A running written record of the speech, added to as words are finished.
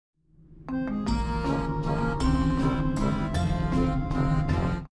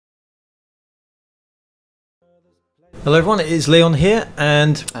Hello everyone, it is Leon here,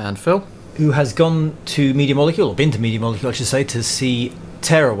 and Phil, who has gone to Media Molecule, or been to Media Molecule I should say, to see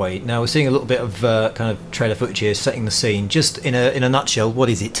Tearaway. Now we're seeing a little bit of kind of trailer footage here, setting the scene. Just in a nutshell, what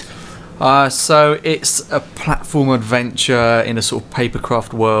is it? So it's a platform adventure in a sort of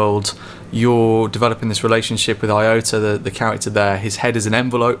papercraft world. You're developing this relationship with Iota, the character there. His head is an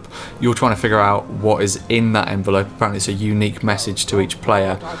envelope. You're trying to figure out what is in that envelope. Apparently it's a unique message to each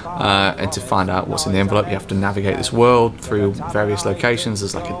player, and to find out what's in the envelope you have to navigate this world through various locations.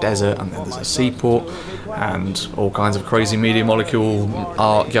 There's like a desert, and then there's a seaport, and all kinds of crazy Media Molecule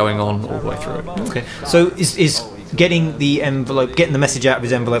art going on all the way through it. Okay, so is getting the envelope, getting the message out of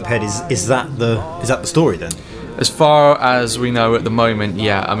his envelope head, is that the story then? As far as we know at the moment,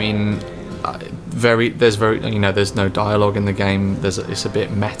 yeah. I mean, there's no dialogue in the game. It's a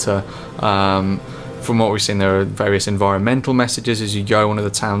bit meta. From what we've seen, there are various environmental messages as you go. One of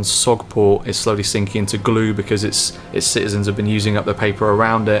the town's Sogport is slowly sinking into glue because its citizens have been using up the paper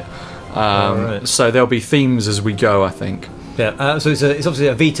around it. Right. So there'll be themes as we go, I think. Yeah. So it's obviously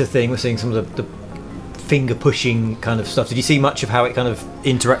a Vita thing. We're seeing some of the finger pushing kind of stuff. Did you see much of how it kind of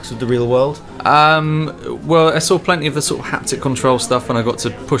interacts with the real world? Well, I saw plenty of the sort of haptic control stuff, and I got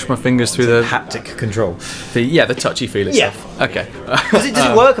to push my fingers through the haptic control. The touchy-feely stuff. Okay. Does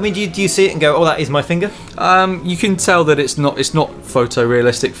it work? I mean, do you see it and go, "Oh, that is my finger"? You can tell that it's not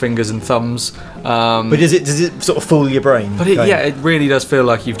photorealistic fingers and thumbs. But does it sort of fool your brain? But it really does feel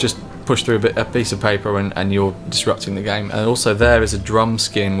like you've just push through a piece of paper and you're disrupting the game. And also there is a drum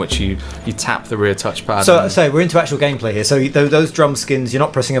skin which you tap the rear touchpad. So we're into actual gameplay here. So those drum skins, you're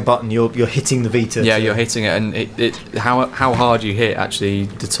not pressing a button, you're hitting the Vita. Yeah, you're hitting it, and how hard you hit actually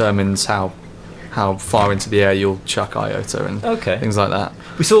determines how far into the air you'll chuck Iota and things like that.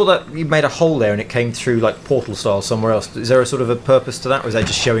 We saw that you made a hole there and it came through like portal style somewhere else. Is there a sort of a purpose to that, or is that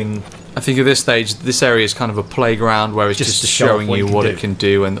just showing? I think at this stage, this area is kind of a playground where it's just showing you what it can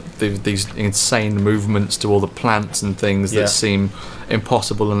do, and these insane movements to all the plants and things that seem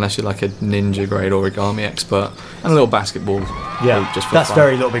impossible unless you're like a ninja grade origami expert, and a little basketball. Yeah, just for that's fun.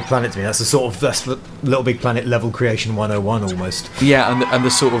 Very Little Big Planet to me. That's Little Big Planet level creation 101 almost. Yeah, and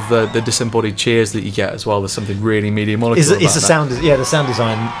the sort of the disembodied cheers that you get as well. There's something really Media Molecule about the sound. Yeah, the sound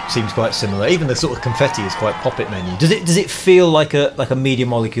design seems quite similar. Even the sort of confetti is quite Pop-It menu. Does it feel like a Media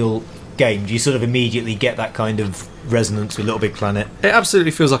Molecule game? Do you sort of immediately get that kind of resonance with Little Big Planet? It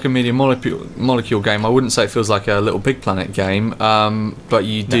absolutely feels like a Media Molecule game. I wouldn't say it feels like a Little Big Planet game, but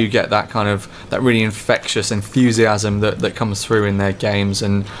you do get that kind of really infectious enthusiasm that comes through in their games,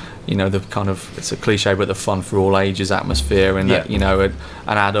 and the kind of, it's a cliche, but the fun for all ages atmosphere, and that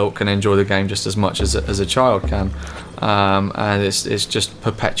an adult can enjoy the game just as much as a child can, and it's just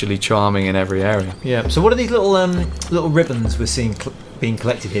perpetually charming in every area. Yeah. So what are these little ribbons we're seeing being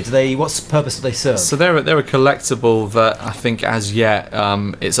collected here? What's the purpose do they serve? So they're a collectible that I think as yet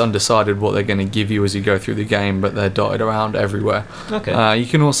it's undecided what they're going to give you as you go through the game, but they're dotted around everywhere. Okay. You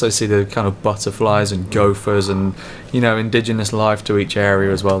can also see the kind of butterflies and gophers and indigenous life to each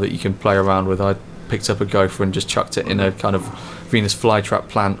area as well that you can play around with. I picked up a gopher and just chucked it in a kind of Venus flytrap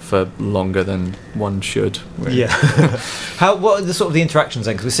plant for longer than one should. Really. Yeah. What are the sort of the interactions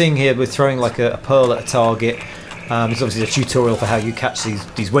then? Because we're seeing here we're throwing like a pearl at a target. It's obviously a tutorial for how you catch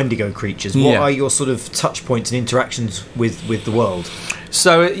these Wendigo creatures. What are your sort of touch points and interactions with the world?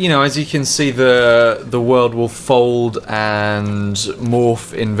 So as you can see, the world will fold and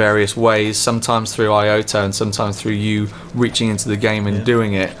morph in various ways. Sometimes through Iota, and sometimes through you reaching into the game and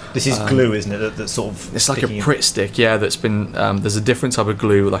doing it. This is glue, isn't it? That's sort of. It's like a Pritt stick, yeah. That's been. There's a different type of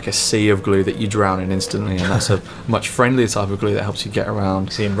glue, like a sea of glue that you drown in instantly, and that's a much friendlier type of glue that helps you get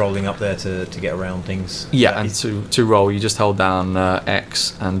around. See him rolling up there to get around things. Yeah, and to roll, you just hold down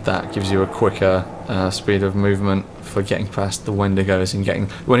X, and that gives you a quicker speed of movement for getting past the Wendigos and getting.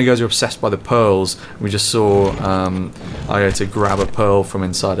 The Wendigos are obsessed by the pearls. We just saw Iota grab a pearl from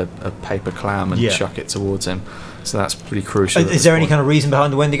inside a paper clam and chuck it towards him. So that's pretty crucial. Is there any kind of reason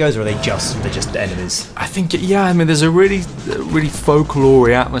behind the Wendigos, or are they just enemies? I think I mean there's a really folklore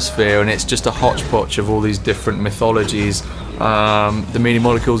atmosphere, and it's just a hodgepodge of all these different mythologies. The Media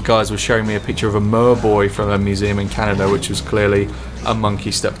Molecules guys were showing me a picture of a merboy from a museum in Canada, which was clearly a monkey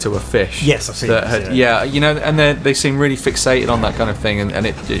stuck to a fish. Yes, I've seen that. Yeah, and they seem really fixated on that kind of thing, and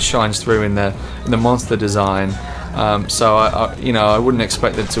it shines through in the monster design. So I wouldn't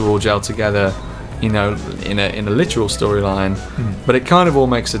expect them to all gel together, in a literal storyline, but it kind of all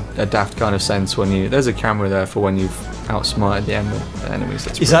makes a daft kind of sense when there's a camera there for when you've outsmited the enemies.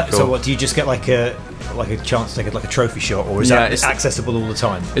 That's is that cool. So? What do you just get like a chance to take like a trophy shot, or is that accessible all the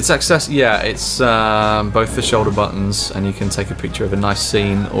time? It's it's both the shoulder buttons, and you can take a picture of a nice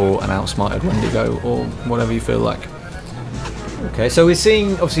scene or an outsmarted Wendigo or whatever you feel like. Okay, so we're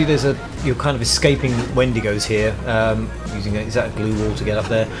seeing obviously you're kind of escaping Wendigos here, using is that a glue wall to get up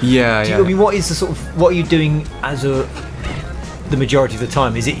there? Yeah, I mean, what is the sort of what are you doing as the majority of the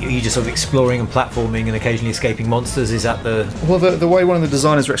time? Are you just sort of exploring and platforming and occasionally escaping monsters? Is that the... Well, the way one of the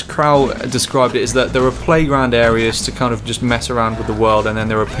designers, Rex Crowell, described it is that there are playground areas to kind of just mess around with the world, and then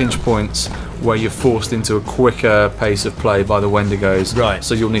there are pinch points where you're forced into a quicker pace of play by the Wendigos. Right.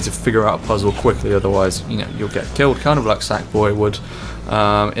 So you'll need to figure out a puzzle quickly, otherwise, you'll get killed, kind of like Sackboy would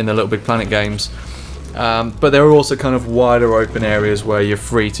in the Little Big Planet games. But there are also kind of wider open areas where you're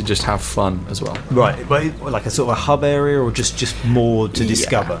free to just have fun as well. Right, but like a sort of a hub area, or just more to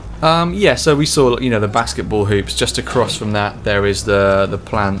discover? Yeah, so we saw the basketball hoops. Just across from that there is the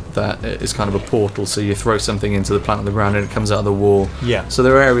plant that is kind of a portal, so you throw something into the plant on the ground and it comes out of the wall. Yeah. So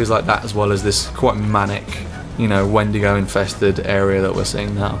there are areas like that, as well as this quite manic, Wendigo infested area that we're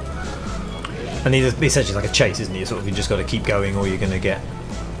seeing now. And it's essentially like a chase, isn't it? You just got to keep going, or you're going to get...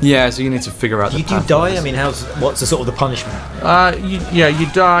 Yeah, so you need to figure out. Do you die? I mean, what's the sort of the punishment?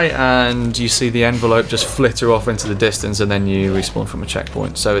 You die and you see the envelope just flitter off into the distance, and then you respawn from a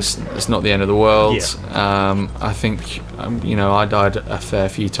checkpoint. So it's not the end of the world. Yeah. I think I died a fair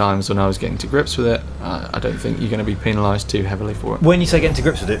few times when I was getting to grips with it. I don't think you're going to be penalised too heavily for it. When you say getting to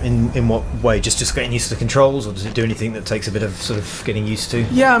grips with it, in what way? Just getting used to the controls, or does it do anything that takes a bit of sort of getting used to?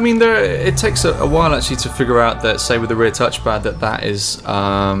 Yeah, I mean, it takes a while actually to figure out that, say with the rear touchpad, that is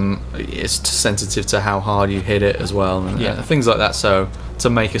it's sensitive to how hard you hit it as well, and things like that. So to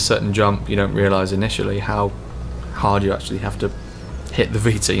make a certain jump, you don't realise initially how hard you actually have to hit the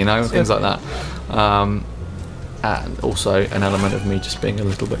Vita, things like that. And also an element of me just being a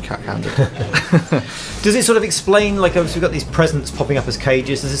little bit cat-handed. Does it sort of explain, like, obviously we've got these presents popping up as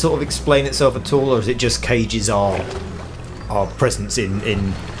cages, does it sort of explain itself at all, or is it just cages are presents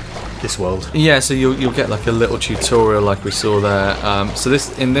in this world? Yeah, so you'll get like a little tutorial like we saw there. So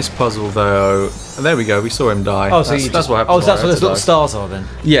in this puzzle though, there we go, we saw him die. Oh, so that's what happened. Oh, so that's what those little stars are then?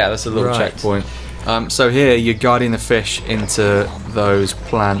 Yeah, that's a little checkpoint. So here you're guiding the fish into those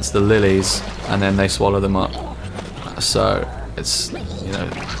plants, the lilies, and then they swallow them up. So it's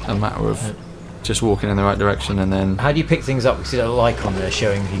a matter of just walking in the right direction, and then... How do you pick things up? We see that little icon there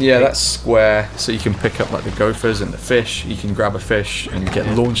showing... that's square, so you can pick up like the gophers and the fish. You can grab a fish and get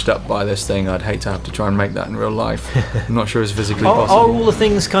launched up by this thing. I'd hate to have to try and make that in real life. I'm not sure it's physically possible. Are all the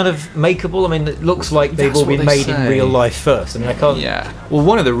things kind of makeable? I mean, it looks like they've all been made in real life first. I mean, I can't... Yeah. Well,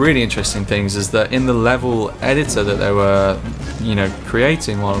 one of the really interesting things is that in the level editor that they were,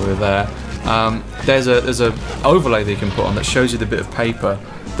 creating while we were there, there's a overlay that you can put on that shows you the bit of paper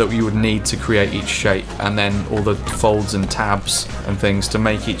that you would need to create each shape, and then all the folds and tabs and things to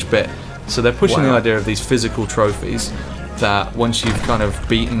make each bit. So they're pushing the idea of these physical trophies that once you've kind of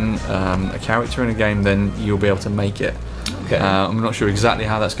beaten a character in a game, then you'll be able to make it. Okay. I'm not sure exactly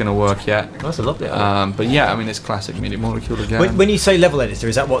how that's going to work yet. That's a lovely idea. But yeah, I mean, it's classic Media Molecule again. When you say level editor,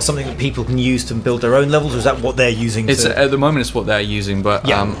 is that something that people can use to build their own levels, or is that what they're using? At the moment, it's what they're using, but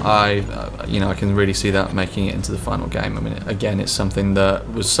I can really see that making it into the final game. I mean, again, it's something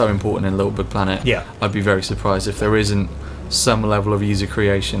that was so important in Little Big Planet. Yeah. I'd be very surprised if there isn't some level of user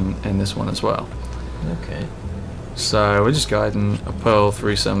creation in this one as well. Okay. So we're just guiding a pearl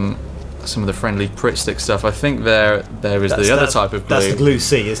through some of the friendly Pritt stick stuff. I think there is the other type of glue. That's the glue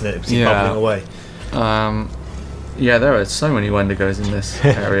C, isn't it? It's bubbling away. Yeah, there are so many Wendigos in this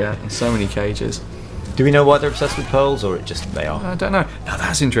area and so many cages. Do we know why they're obsessed with pearls, or they are? I don't know. Now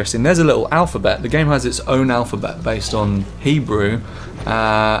that's interesting. There's a little alphabet. The game has its own alphabet based on Hebrew,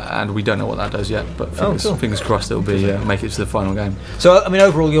 and we don't know what that does yet. But fingers crossed it'll be make it to the final game. So I mean,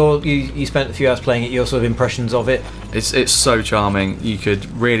 overall, you spent a few hours playing it. Your sort of impressions of it? It's so charming. You could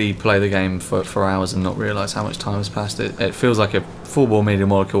really play the game for hours and not realise how much time has passed. It feels like a full-bore Media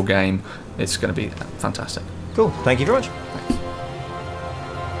Molecule game. It's going to be fantastic. Cool. Thank you very much.